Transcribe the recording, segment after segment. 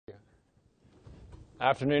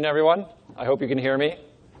Afternoon, everyone. I hope you can hear me.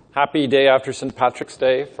 Happy day after St. Patrick's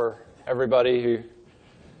Day for everybody who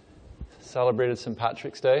celebrated St.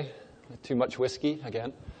 Patrick's Day with too much whiskey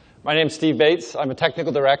again. My name's Steve Bates. I'm a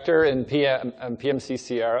technical director in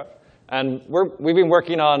PMC-Sierra. And we've been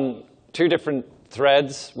working on two different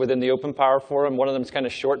threads within the OpenPOWER Forum. One of them is kind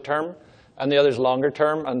of short-term, and the other is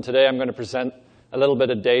longer-term. And today I'm going to present a little bit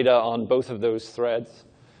of data on both of those threads.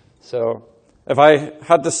 So if I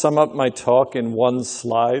had to sum up my talk in one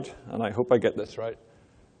slide, and I hope I get this right,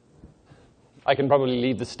 I can probably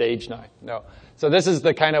leave the stage now. No. So this is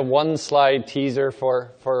the kind of one-slide teaser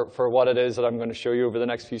for what it is that I'm going to show you over the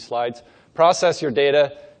next few slides. Process your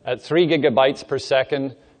data at 3 gigabytes per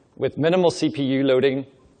second with minimal CPU loading,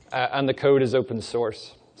 and the code is open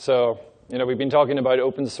source. So we've been talking about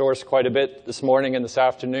open source quite a bit this morning and this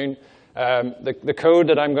afternoon. The code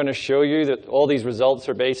that I'm going to show you that all these results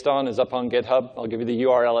are based on is up on GitHub. I'll give you the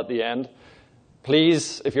URL at the end.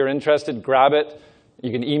 Please, if you're interested, grab it.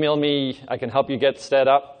 You can email me. I can help you get set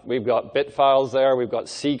up. We've got bit files there. We've got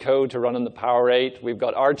C code to run in the Power8. We've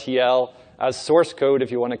got RTL as source code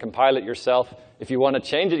if you want to compile it yourself. If you want to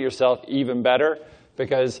change it yourself, even better,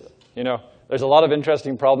 because there's a lot of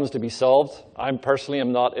interesting problems to be solved. I personally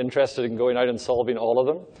am not interested in going out and solving all of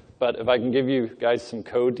them. But if I can give you guys some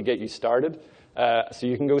code to get you started so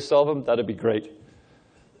you can go solve them, that'd be great.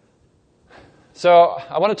 So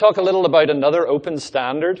I want to talk a little about another open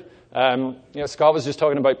standard. Scott was just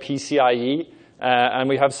talking about PCIe, and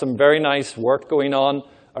we have some very nice work going on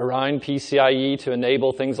around PCIe to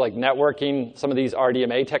enable things like networking. Some of these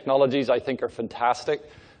RDMA technologies I think are fantastic.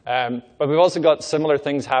 But we've also got similar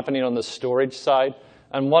things happening on the storage side.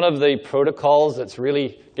 And one of the protocols that's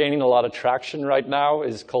really gaining a lot of traction right now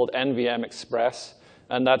is called NVM Express.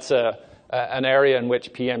 And that's an area in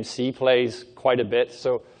which PMC plays quite a bit.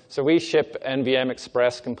 So we ship NVM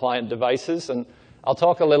Express compliant devices. And I'll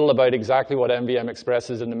talk a little about exactly what NVM Express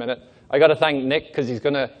is in a minute. I got to thank Nick, because he's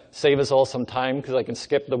going to save us all some time, because I can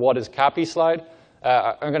skip the what is CAPI slide.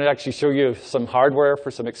 I'm going to actually show you some hardware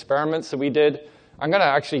for some experiments that we did. I'm going to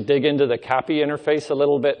actually dig into the CAPI interface a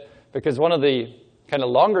little bit, because one of the kind of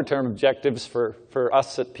longer-term objectives for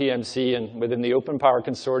us at PMC and within the OpenPOWER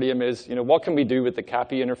consortium is, what can we do with the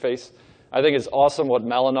CAPI interface? I think it's awesome what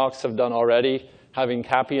Mellanox have done already, having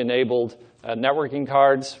CAPI-enabled networking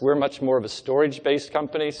cards. We're much more of a storage-based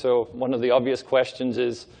company, so one of the obvious questions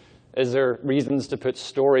is there reasons to put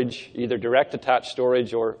storage, either direct attached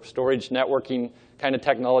storage or storage networking kind of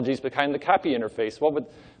technologies behind the CAPI interface?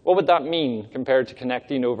 What would that mean compared to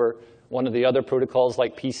connecting over one of the other protocols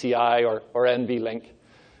like PCI or NVLink?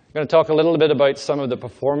 I'm going to talk a little bit about some of the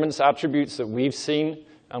performance attributes that we've seen,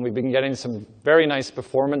 and we've been getting some very nice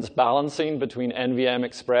performance balancing between NVM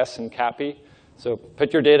Express and CAPI. So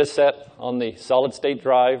put your data set on the solid-state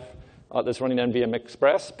drive that's running NVM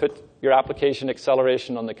Express, put your application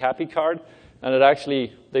acceleration on the CAPI card, and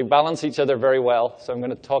they balance each other very well. So I'm going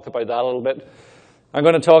to talk about that a little bit. I'm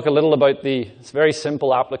going to talk a little about this very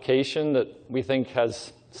simple application that we think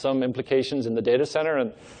has some implications in the data center.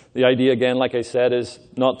 And the idea, again, like I said, is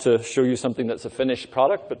not to show you something that's a finished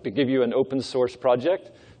product, but to give you an open source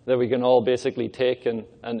project that we can all basically take and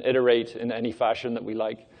iterate in any fashion that we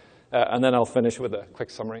like. And then I'll finish with a quick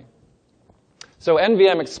summary. So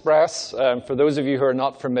NVM Express, for those of you who are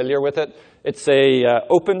not familiar with it, it's an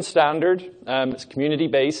open standard. It's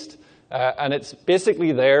community-based. And it's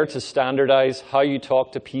basically there to standardize how you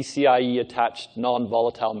talk to PCIe-attached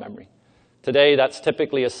non-volatile memory. Today, that's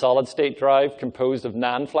typically a solid-state drive composed of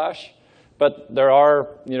NAND flash. But there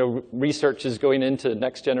are research is going into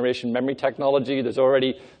next-generation memory technology. There's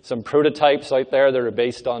already some prototypes out there that are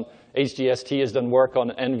based on HGST has done work on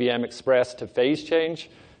NVM Express to phase change.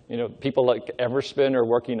 People like Everspin are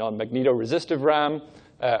working on magnetoresistive RAM.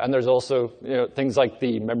 And there's also things like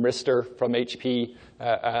the Memristor from HP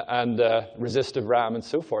and resistive RAM and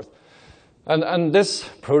so forth. And this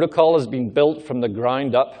protocol has been built from the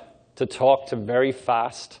ground up to talk to very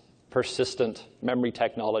fast, persistent memory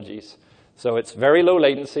technologies. So it's very low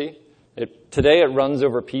latency. Today it runs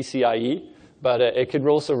over PCIe, but it could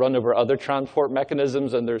also run over other transport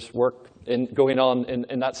mechanisms, and there's work going on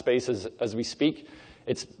in that space as we speak.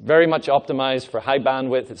 It's very much optimized for high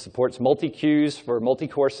bandwidth. It supports multi-queues for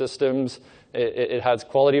multi-core systems. It has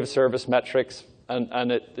quality of service metrics,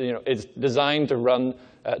 and it's designed to run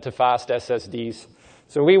to fast SSDs.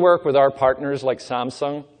 So we work with our partners like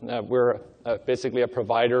Samsung. We're basically a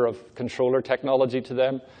provider of controller technology to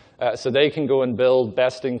them. So they can go and build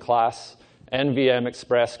best-in-class NVM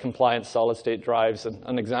Express compliant solid-state drives. And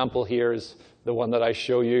an example here is the one that I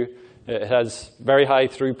show you. It has very high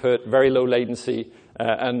throughput, very low latency.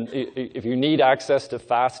 And if you need access to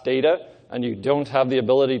fast data, and you don't have the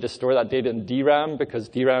ability to store that data in DRAM because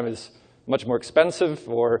DRAM is much more expensive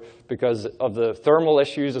or because of the thermal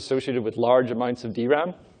issues associated with large amounts of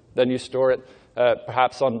DRAM, then you store it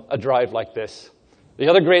perhaps on a drive like this. The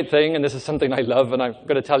other great thing, and this is something I love, and I'm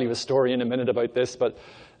going to tell you a story in a minute about this, but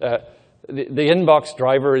the inbox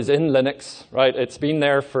driver is in Linux, right? It's been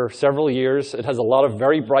there for several years. It has a lot of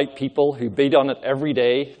very bright people who beat on it every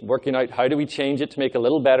day, working out how do we change it to make it a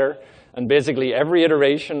little better. And basically, every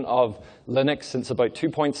iteration of Linux since about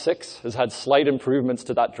 2.6 has had slight improvements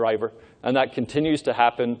to that driver. And that continues to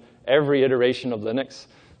happen every iteration of Linux.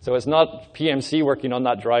 So it's not PMC working on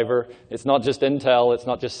that driver. It's not just Intel. It's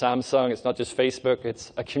not just Samsung. It's not just Facebook.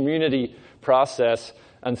 It's a community process.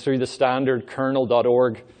 And through the standard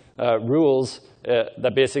kernel.org rules,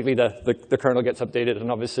 that basically the kernel gets updated.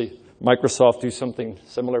 And obviously, Microsoft do something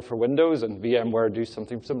similar for Windows, and VMware do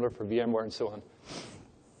something similar for VMware, and so on.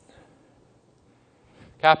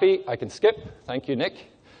 CAPI, I can skip. Thank you, Nick.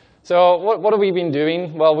 So what have we been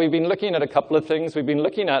doing? Well, we've been looking at a couple of things. We've been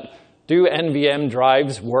looking at, do NVM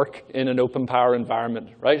drives work in an OpenPOWER environment,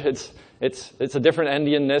 right? It's a different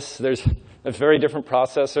endianness. There's a very different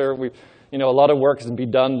processor. A lot of work has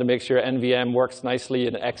been done to make sure NVM works nicely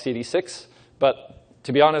in x86. But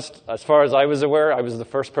to be honest, as far as I was aware, I was the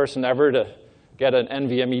first person ever to get an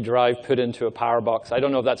NVMe drive put into a power box. I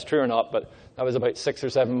don't know if that's true or not, but that was about 6 or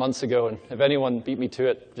 7 months ago. And if anyone beat me to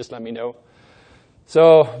it, just let me know.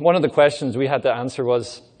 So one of the questions we had to answer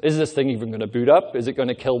was, is this thing even going to boot up? Is it going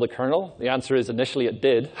to kill the kernel? The answer is initially it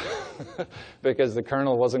did, because the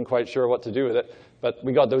kernel wasn't quite sure what to do with it. But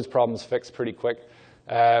we got those problems fixed pretty quick.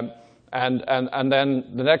 And then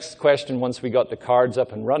the next question, once we got the cards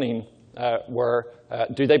up and running, were,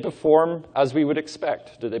 do they perform as we would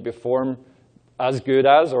expect? Do they perform as good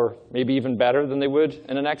as, or maybe even better than they would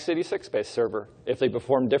in an x86-based server? If they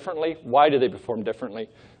perform differently, why do they perform differently?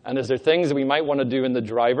 And is there things that we might want to do in the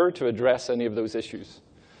driver to address any of those issues?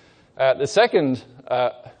 The second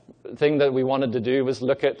thing that we wanted to do was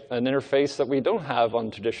look at an interface that we don't have on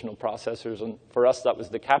traditional processors. And for us, that was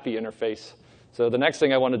the CAPI interface. So the next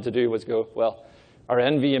thing I wanted to do was go, well, are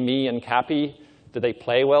NVMe and CAPI, do they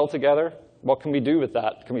play well together? What can we do with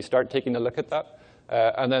that? Can we start taking a look at that?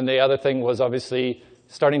 And then the other thing was obviously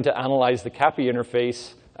starting to analyze the CAPI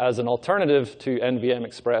interface as an alternative to NVM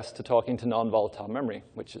Express to talking to non-volatile memory,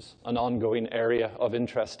 which is an ongoing area of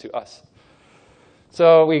interest to us.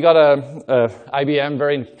 So we got IBM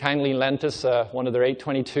very kindly lent us one of their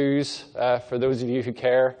 822s. For those of you who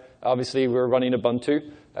care, obviously we're running Ubuntu.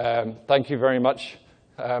 Thank you very much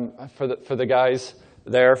for the guys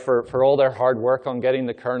there for all their hard work on getting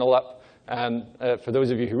the kernel up. And for those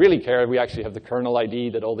of you who really care, we actually have the kernel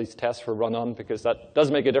ID that all these tests were run on, because that does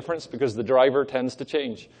make a difference, because the driver tends to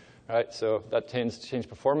change, right? So that tends to change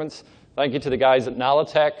performance. Thank you to the guys at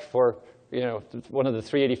Nalitech for one of the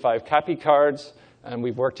 385 CAPI cards, and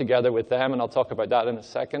we've worked together with them, and I'll talk about that in a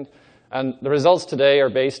second. And the results today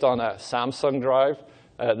are based on a Samsung drive.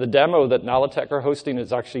 The demo that Nalitech are hosting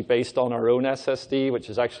is actually based on our own SSD, which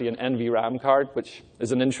is actually an NVRAM card, which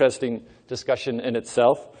is an interesting discussion in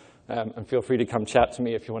itself. And feel free to come chat to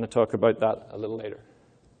me if you want to talk about that a little later.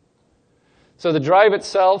 So the drive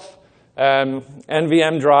itself,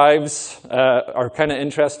 NVM drives are kind of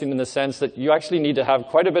interesting in the sense that you actually need to have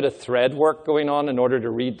quite a bit of thread work going on in order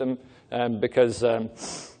to read them, because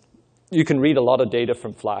you can read a lot of data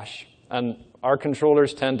from flash. And our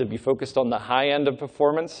controllers tend to be focused on the high end of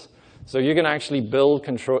performance. So you can actually build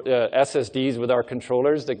SSDs with our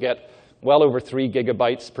controllers that get well over 3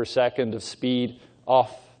 gigabytes per second of speed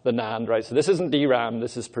off the NAND, right? So this isn't DRAM.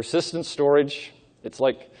 This is persistent storage. It's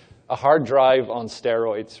like a hard drive on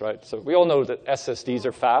steroids, right? So we all know that SSDs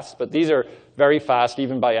are fast, but these are very fast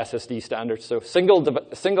even by SSD standards. So single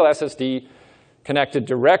SSD connected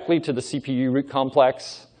directly to the CPU root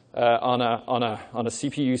complex on a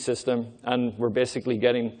CPU system, and we're basically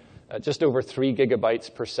getting just over 3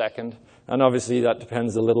 gigabytes per second. And obviously that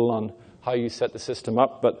depends a little on how you set the system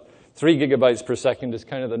up, but 3 gigabytes per second is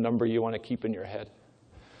kind of the number you want to keep in your head.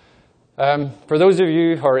 For those of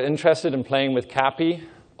you who are interested in playing with CAPI,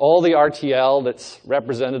 all the RTL that's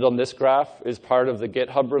represented on this graph is part of the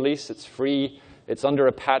GitHub release. It's free. It's under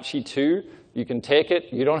Apache 2. You can take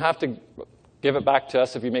it. You don't have to give it back to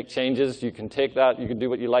us if you make changes. You can take that. You can do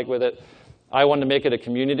what you like with it. I want to make it a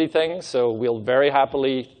community thing, so we'll very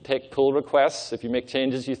happily take pull requests. If you make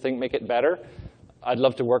changes you think make it better, I'd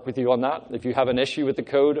love to work with you on that. If you have an issue with the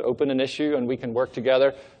code, open an issue, and we can work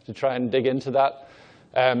together to try and dig into that.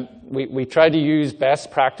 We tried to use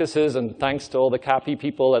best practices, and thanks to all the CAPI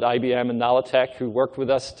people at IBM and Nalitech who worked with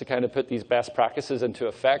us to kind of put these best practices into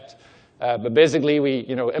effect. But basically, we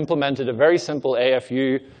implemented a very simple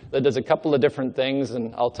AFU that does a couple of different things,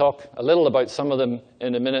 and I'll talk a little about some of them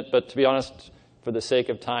in a minute, but to be honest, for the sake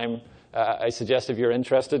of time, I suggest if you're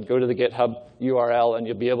interested, go to the GitHub URL, and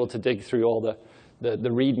you'll be able to dig through all the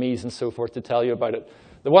readmes and so forth to tell you about it.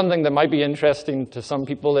 The one thing that might be interesting to some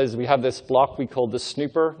people is we have this block we call the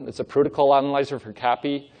snooper. It's a protocol analyzer for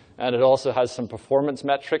CAPI, and it also has some performance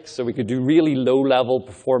metrics, so we could do really low-level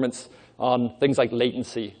performance on things like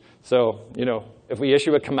latency. So, if we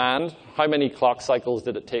issue a command, how many clock cycles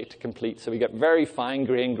did it take to complete? So we get very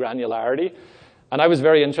fine-grained granularity. And I was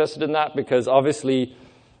very interested in that because obviously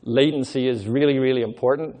latency is really, really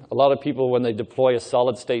important. A lot of people, when they deploy a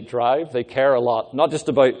solid-state drive, they care a lot, not just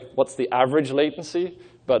about what's the average latency,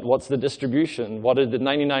 but what's the distribution? What are the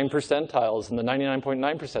 99 percentiles and the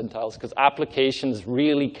 99.9 percentiles? Because applications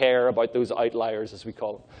really care about those outliers, as we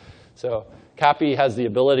call them. So CAPI has the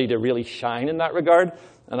ability to really shine in that regard,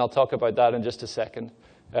 and I'll talk about that in just a second.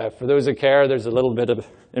 For those who care, there's a little bit of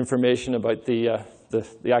information about the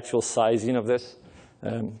actual sizing of this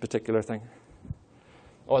particular thing.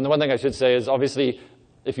 Oh, and the one thing I should say is, obviously,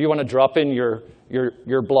 if you want to drop in your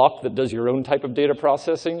block that does your own type of data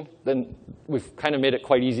processing, then we've kind of made it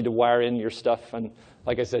quite easy to wire in your stuff. And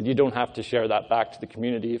like I said, you don't have to share that back to the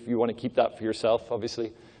community if you want to keep that for yourself,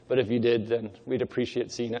 obviously. But if you did, then we'd appreciate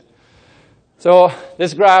seeing it. So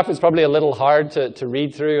this graph is probably a little hard to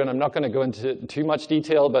read through, and I'm not going to go into too much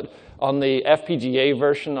detail, but on the FPGA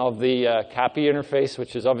version of the CAPI interface,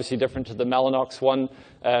 which is obviously different to the Mellanox one,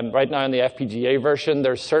 right now in the FPGA version,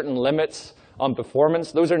 there's certain limits on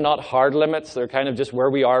performance. Those are not hard limits. They're kind of just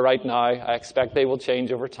where we are right now. I expect they will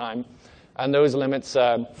change over time. And those limits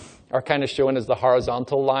are kind of shown as the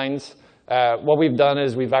horizontal lines. What we've done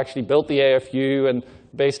is we've actually built the AFU, and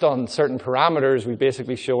based on certain parameters, we've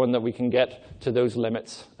basically shown that we can get to those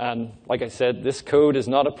limits. And like I said, this code is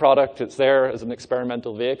not a product. It's there as an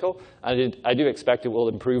experimental vehicle. And I do expect it will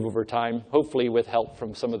improve over time, hopefully with help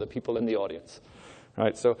from some of the people in the audience.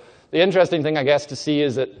 Right, so the interesting thing, I guess, to see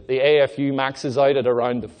is that the AFU maxes out at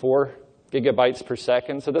around the 4 gigabytes per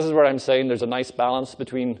second. So this is where I'm saying there's a nice balance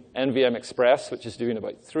between NVM Express, which is doing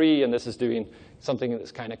about 3, and this is doing something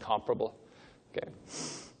that's kind of comparable. Okay.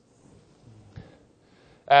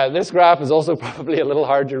 This graph is also probably a little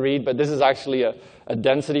hard to read, but this is actually a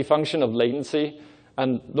density function of latency.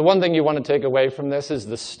 And the one thing you want to take away from this is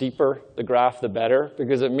the steeper the graph, the better,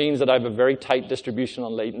 because it means that I have a very tight distribution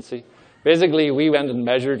on latency. Basically, we went and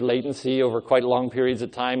measured latency over quite long periods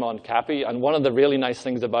of time on CAPI, and one of the really nice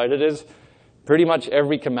things about it is pretty much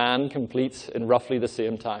every command completes in roughly the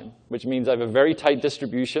same time, which means I have a very tight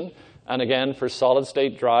distribution. And again, for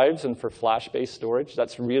solid-state drives and for flash-based storage,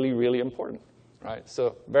 that's really, really important. Right,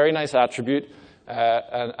 so very nice attribute,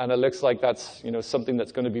 and it looks like that's something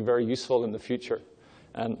that's going to be very useful in the future.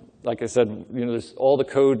 And like I said, there's all the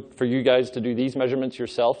code for you guys to do these measurements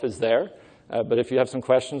yourself is there. But if you have some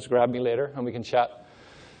questions, grab me later and we can chat.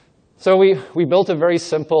 So we built a very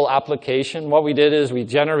simple application. What we did is we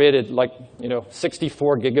generated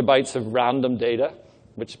 64 gigabytes of random data,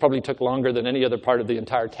 which probably took longer than any other part of the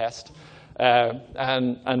entire test.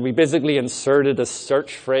 And we basically inserted a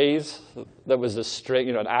search phrase that was a string,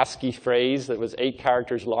 an ASCII phrase that was 8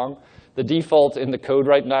 characters long. The default in the code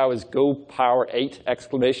right now is go Power8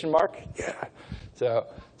 exclamation mark. Yeah.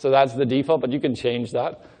 So that's the default, but you can change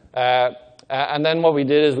that. And then what we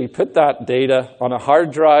did is we put that data on a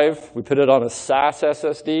hard drive, we put it on a SAS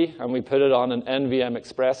SSD, and we put it on an NVM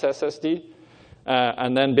Express SSD.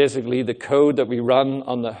 And then basically the code that we run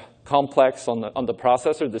on the complex on the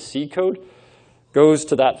processor, the C code, goes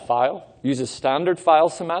to that file, uses standard file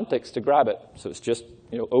semantics to grab it. So it's just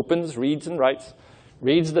opens, reads, and writes.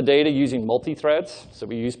 Reads the data using multi-threads, so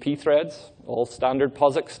we use pthreads, all standard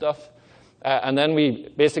POSIX stuff. And then we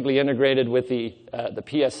basically integrated with the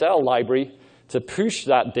PSL library to push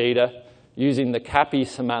that data using the CAPI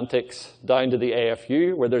semantics down to the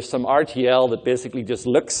AFU, where there's some RTL that basically just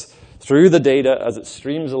looks through the data as it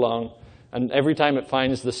streams along. And every time it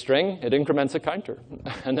finds the string, it increments a counter.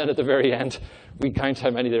 And then at the very end, we count how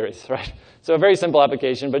many there is, right? So a very simple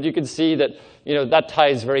application, but you can see that that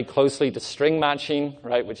ties very closely to string matching,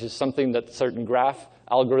 right, which is something that certain graph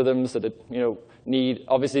algorithms that need.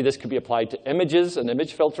 Obviously, this could be applied to images and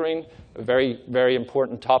image filtering, a very, very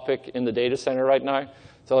important topic in the data center right now.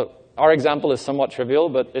 So our example is somewhat trivial,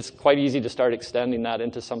 but it's quite easy to start extending that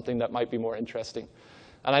into something that might be more interesting.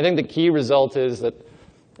 And I think the key result is that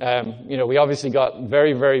we obviously got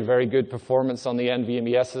very, very, very good performance on the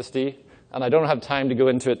NVMe SSD. And I don't have time to go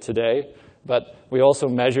into it today, but we also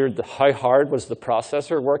measured how hard was the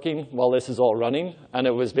processor working while this is all running. And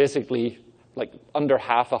it was basically like under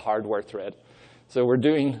half a hardware thread. So we're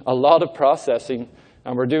doing a lot of processing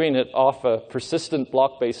And we're doing it off a persistent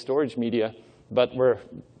block-based storage media, but we're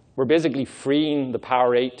basically freeing the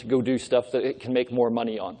Power8 to go do stuff that it can make more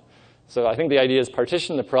money on. So I think the idea is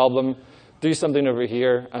partition the problem, do something over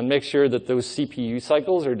here, and make sure that those CPU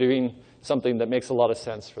cycles are doing something that makes a lot of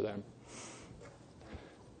sense for them.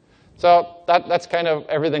 So that's kind of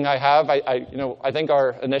everything I have. I think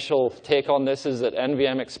our initial take on this is that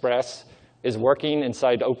NVM Express is working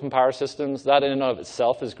inside OpenPOWER Systems. That in and of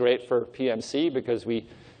itself is great for PMC because we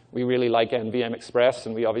really like NVM Express,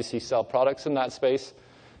 and we obviously sell products in that space.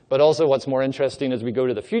 But also what's more interesting as we go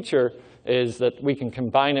to the future is that we can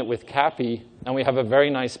combine it with CAPI, and we have a very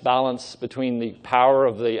nice balance between the power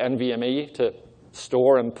of the NVMe to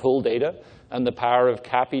store and pull data and the power of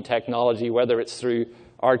CAPI technology, whether it's through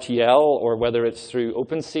RTL or whether it's through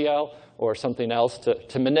OpenCL or something else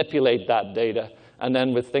to manipulate that data. And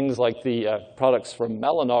then with things like the products from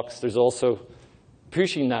Mellanox, there's also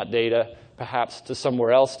pushing that data perhaps to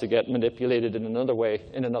somewhere else to get manipulated in another way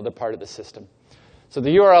in another part of the system. So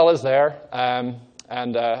the URL is there,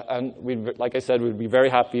 and like I said, we'd be very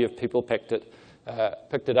happy if people picked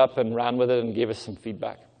it up and ran with it and gave us some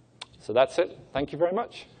feedback. So that's it. Thank you very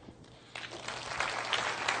much.